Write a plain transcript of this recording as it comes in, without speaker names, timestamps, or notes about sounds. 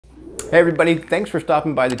Hey everybody, thanks for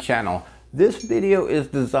stopping by the channel. This video is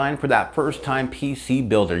designed for that first-time PC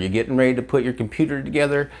builder. You're getting ready to put your computer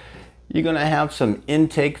together. You're gonna have some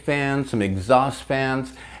intake fans, some exhaust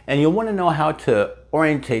fans, and you'll wanna know how to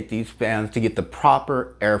orientate these fans to get the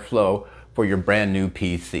proper airflow for your brand new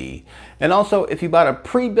PC. And also, if you bought a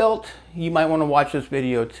pre-built, you might wanna watch this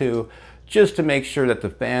video too, just to make sure that the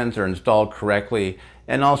fans are installed correctly.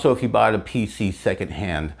 And also if you bought a PC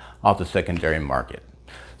secondhand off the secondary market.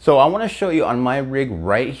 So I want to show you on my rig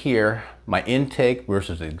right here, my intake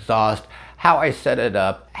versus exhaust, how I set it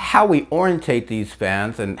up, how we orientate these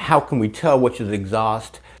fans, and how can we tell which is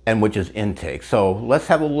exhaust and which is intake. So let's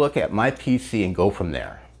have a look at my PC and go from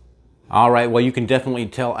there. All right, well, you can definitely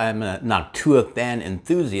tell I'm a Noctua fan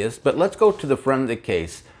enthusiast, but let's go to the front of the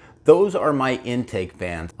case. Those are my intake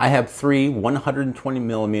fans. I have three 120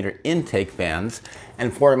 millimeter intake fans,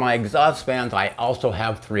 and for my exhaust fans, I also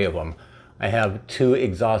have three of them. I have two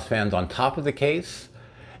exhaust fans on top of the case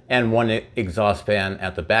and one exhaust fan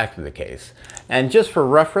at the back of the case. And just for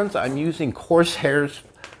reference, I'm using Corsair's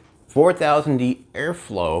 4000D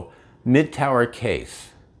Airflow mid-tower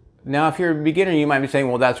case. Now, if you're a beginner, you might be saying,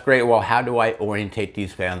 well, that's great. Well, how do I orientate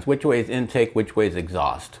these fans? Which way is intake, which way is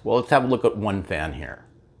exhaust? Well, let's have a look at one fan here.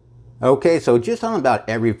 Okay, so just on about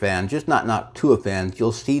every fan, just not Noctua fans,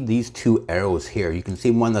 you'll see these two arrows here. You can see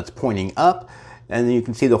one that's pointing up, and then you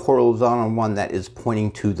can see the horizontal one that is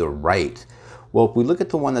pointing to the right. Well, if we look at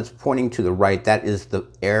the one that's pointing to the right, that is the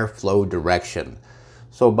airflow direction.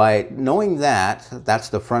 So by knowing that, that's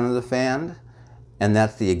the front of the fan, and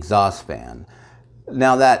that's the exhaust fan.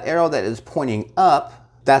 Now that arrow that is pointing up,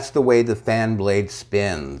 that's the way the fan blade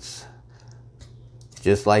spins.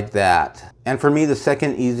 Just like that. And for me, the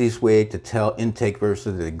second easiest way to tell intake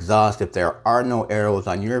versus exhaust, if there are no arrows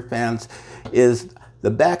on your fans, is the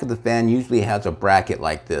back of the fan usually has a bracket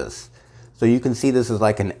like this. So you can see this is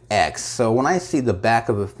like an X. So when I see the back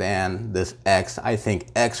of a fan, this X, I think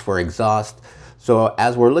X for exhaust. So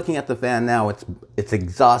as we're looking at the fan now, it's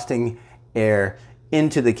exhausting air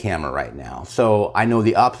into the camera right now. So I know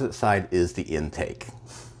the opposite side is the intake.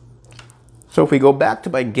 So if we go back to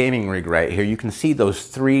my gaming rig right here, you can see those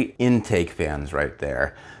three intake fans right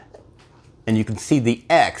there. And you can see the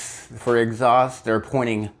X for exhaust, they're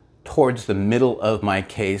pointing towards the middle of my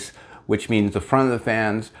case, which means the front of the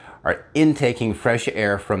fans are intaking fresh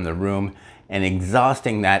air from the room and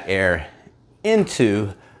exhausting that air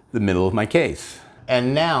into the middle of my case.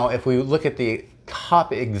 And now if we look at the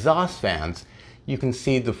top exhaust fans, you can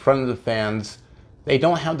see the front of the fans, they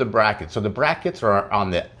don't have the brackets. So the brackets are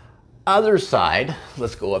on the other side.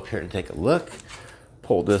 Let's go up here and take a look.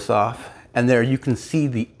 Pull this off. And there you can see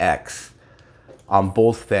the X on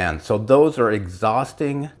both fans. So those are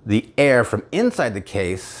exhausting the air from inside the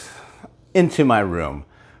case into my room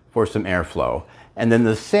for some airflow. And then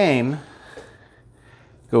the same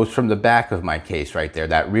goes from the back of my case right there,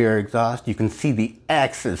 that rear exhaust. You can see the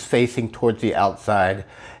X is facing towards the outside.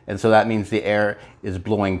 And so that means the air is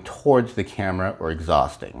blowing towards the camera or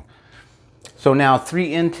exhausting. So now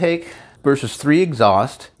 3 intake versus 3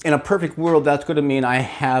 exhaust. In a perfect world, that's going to mean I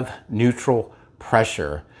have neutral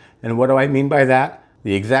pressure. And what do I mean by that?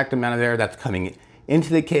 The exact amount of air that's coming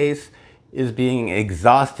into the case is being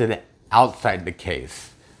exhausted outside the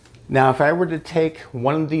case. Now, if I were to take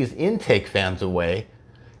one of these intake fans away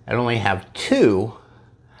and only have 2,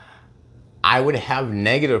 I would have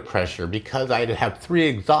negative pressure because I'd have 3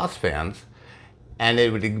 exhaust fans and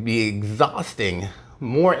it would be exhausting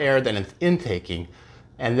more air than it's intaking,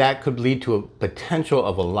 and that could lead to a potential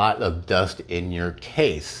of a lot of dust in your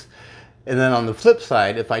case. And then on the flip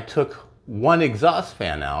side, if I took 1 exhaust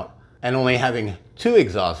fan out and only having 2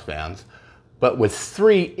 exhaust fans, but with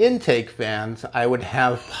 3 intake fans, I would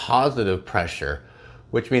have positive pressure,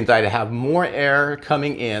 which means I'd have more air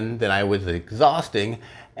coming in than I was exhausting,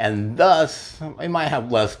 and thus I might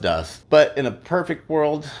have less dust. But in a perfect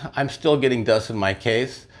world, I'm still getting dust in my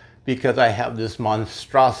case because I have this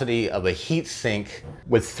monstrosity of a heat sink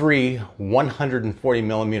with 3 140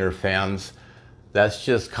 millimeter fans. That's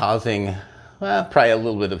just causing probably a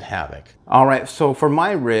little bit of havoc. All right, so for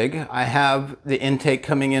my rig, I have the intake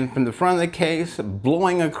coming in from the front of the case,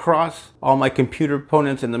 blowing across all my computer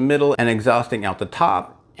components in the middle and exhausting out the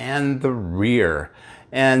top and the rear.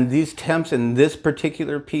 And these temps in this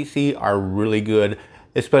particular PC are really good,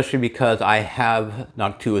 especially because I have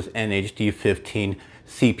Noctua's NHD15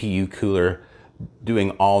 CPU cooler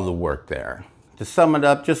doing all the work there. To sum it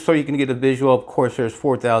up, just so you can get a visual, of course, there's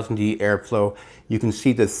 4000D airflow. You can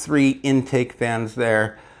see the 3 intake fans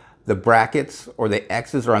there. The brackets or the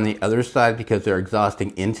X's are on the other side because they're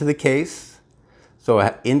exhausting into the case. So I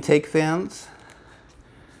have intake fans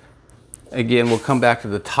Again, we'll come back to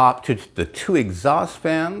the top to the 2 exhaust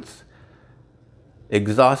fans,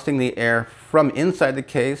 exhausting the air from inside the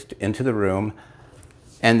case into the room,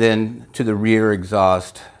 and then to the rear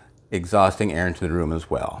exhaust, exhausting air into the room as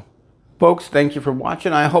well. Folks, thank you for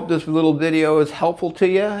watching. I hope this little video is helpful to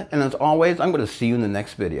you. And as always, I'm going to see you in the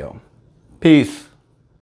next video. Peace.